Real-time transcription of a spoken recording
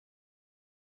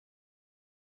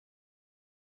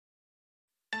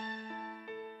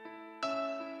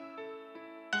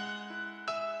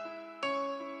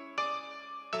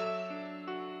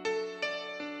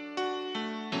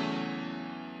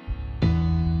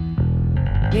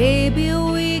Baby,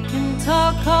 we can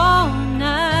talk all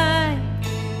night,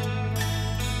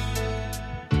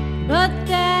 but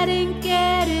that ain't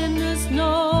getting us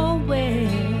nowhere.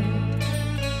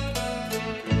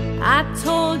 I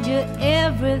told you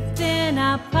everything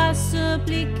I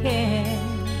possibly can.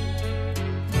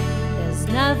 There's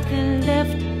nothing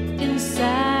left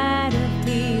inside of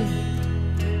here.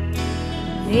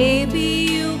 Baby,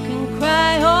 you can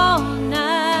cry all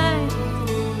night,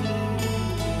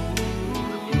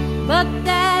 but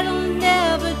that'll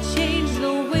never change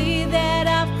the way that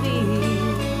I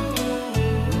feel.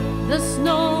 The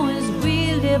snow is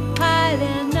really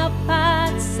piling up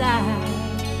outside.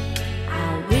 I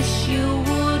wish you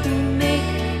wouldn't make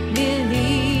me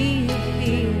leave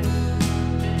here.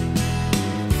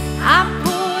 I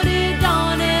put it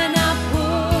on and I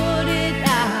put it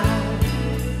out.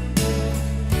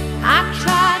 I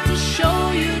tried to show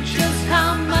you just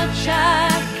how much I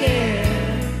care.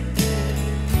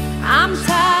 I'm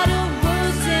tired of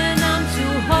words and I'm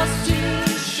too hoarse to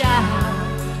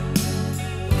shout,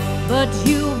 but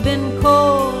you've been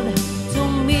cold to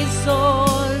me so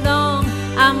long.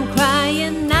 I'm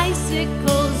crying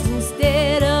icicles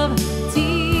instead of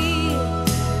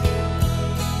tears,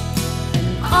 and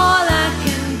all I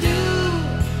can do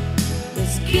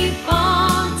is keep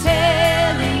on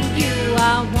telling you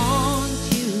I want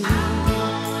you,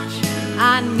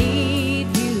 I need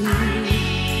you,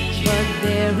 but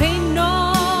there ain't no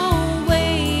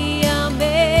way I'm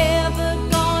ever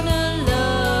gonna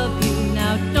love you.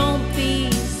 Now don't be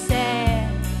sad,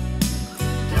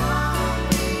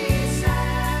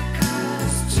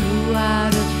 'cause 2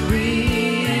 out of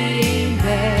 3 ain't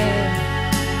bad.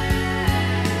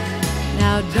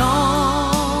 Now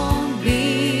don't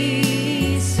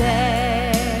be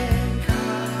sad,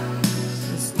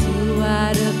 'cause 2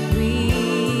 out of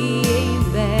 3 ain't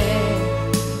bad.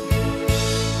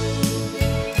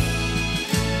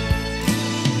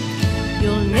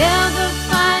 You'll never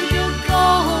find your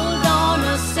gold on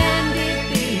a sandy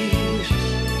beach.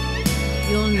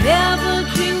 You'll never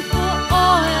drink for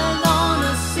oil on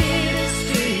a city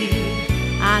street.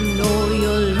 I know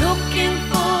you're looking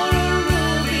for a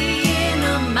ruby in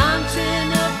a mountain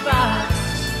of rocks,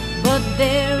 but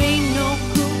there ain't no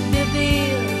Coupe de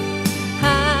Ville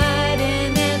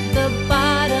hiding at the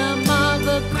bottom of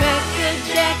a Cracker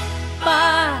Jack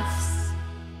box.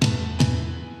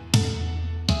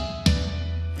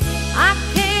 I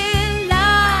can't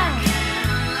lie,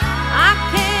 I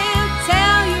can't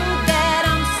tell you that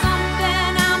I'm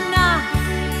something I'm not.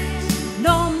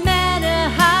 No matter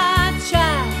how I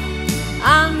try,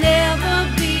 I'll never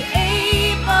be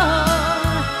able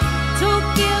to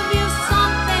give you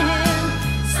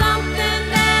something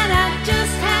that I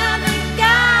just haven't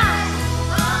got.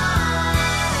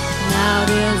 Now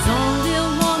there's only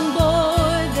one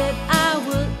boy that I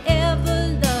will ever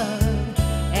love,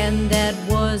 and that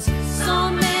was so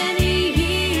many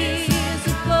years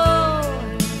ago.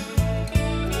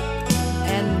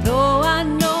 And though I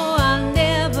know I'll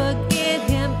never get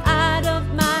him out of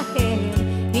my head,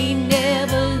 he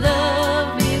never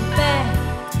loved me back.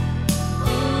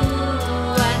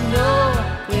 Ooh, I know.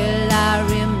 Well, I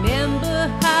remember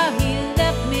how he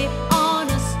left me on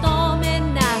a stormy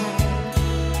night.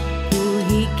 Ooh,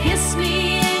 he kissed me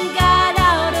and got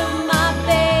out of my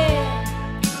bed.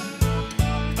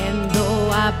 And though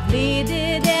I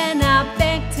pleaded and I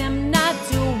begged him not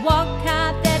to walk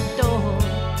out that door,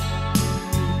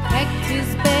 he packed his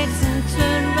bags and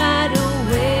turned right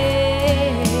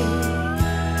away.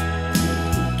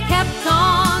 He kept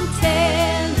on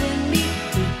telling me,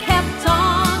 he kept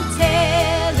on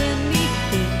telling me,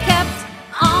 he kept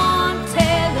on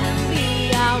telling me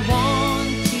I want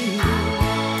you,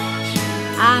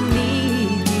 I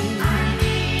need you,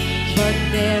 but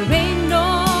there